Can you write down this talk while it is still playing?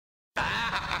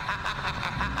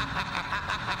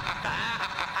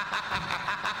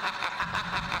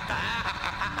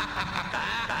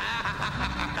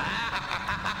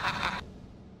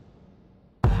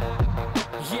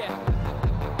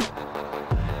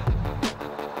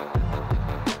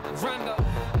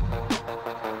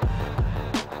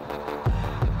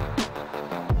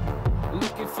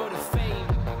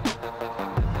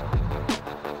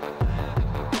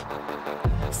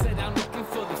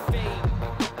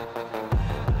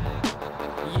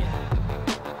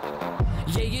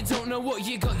know what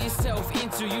you got yourself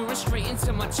into. You run straight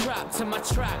into my trap,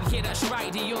 Yeah, that's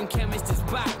right, the young chemist is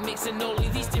back, mixing all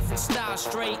of these different styles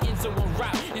straight into one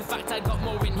rap. In fact, I got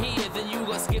more in here than you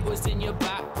got skittles in your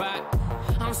backpack.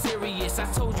 I'm serious, I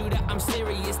told you that I'm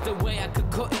serious. The way I could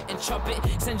cut it and chop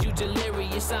it, send you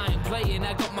delirious. I ain't playing,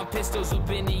 I got my pistols up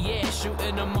in the air,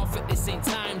 shooting them off at the same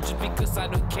time just because I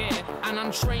don't care. And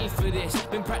I'm trained for this,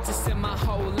 been practicing my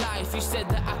whole life. You said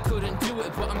that I couldn't do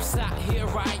it, but I'm sat here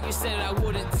right. You said I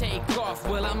wouldn't take off,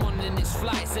 well I'm on the next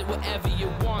flight. Say whatever you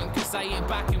want, cause I ain't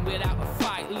backing without a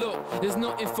fight. Look, there's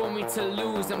nothing for me to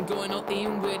lose, I'm going all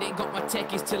in with it. Got my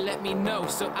techies to let me know,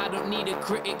 so I don't need a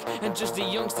critic. And just a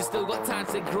youngster, still got time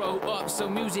to grow up. So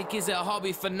music is a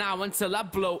hobby for now until I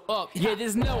blow up. Yeah,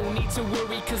 there's no need to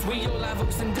worry, cause we all have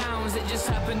ups and downs. It just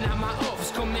happened that my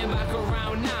ups coming back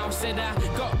around now. Said I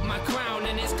got my crown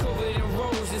and it's covered in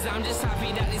roses. I'm just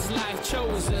happy that this life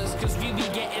chose us, cause we be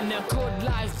getting the good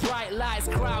life, bright lights,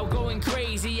 crowd going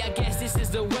crazy. I guess this is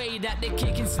the way that the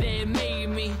kick and snare made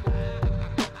me.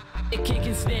 The kick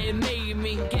and snare made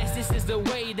me. Guess this is the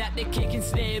way that the kick and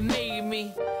snare made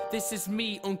me. This is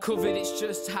me uncovered, it's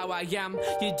just how I am.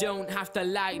 You don't have to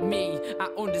like me, I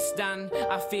understand.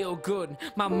 I feel good,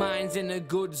 my mind's in a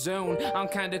good zone. I'm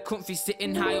kinda comfy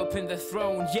sitting high up in the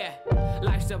throne, yeah.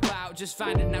 Life's about just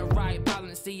finding that right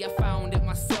balance. See, I found it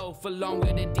myself along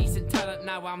with a decent talent.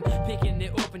 Now I'm picking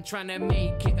it up and trying to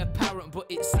make it apparent, but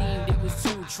it seemed it was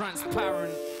too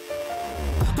transparent.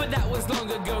 But that was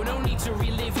long ago, no need to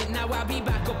relive it. Now I'll be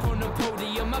back up on the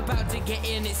podium, about to get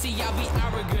in it. See, I'll be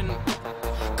arrogant,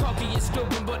 cocky and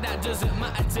stubborn, but that doesn't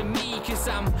matter to me, cause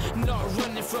I'm not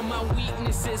running from my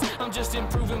weaknesses, I'm just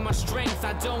improving my strength.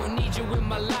 I don't need you in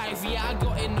my life, yeah, I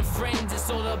got enough friends. It's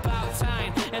all about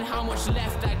time and how much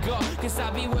left I got, cause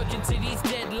I'll be working to these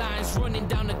deadlines, running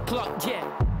down the clock, yeah.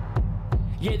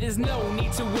 Yeah, there's no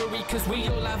need to worry, cause we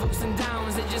all have ups and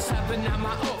downs. It just happened that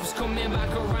my ups coming back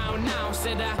around now.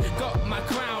 Said I got my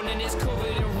crown and it's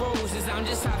covered in roses. I'm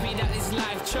just happy that this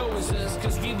life chose us,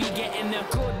 cause we be getting the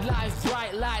good life,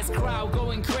 bright lights, crowd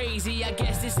going crazy. I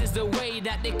guess this is the way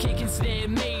that the kick and snare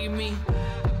made me.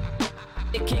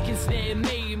 The kick and snare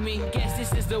made me. Guess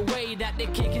this is the way that the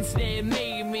kick and snare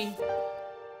made me.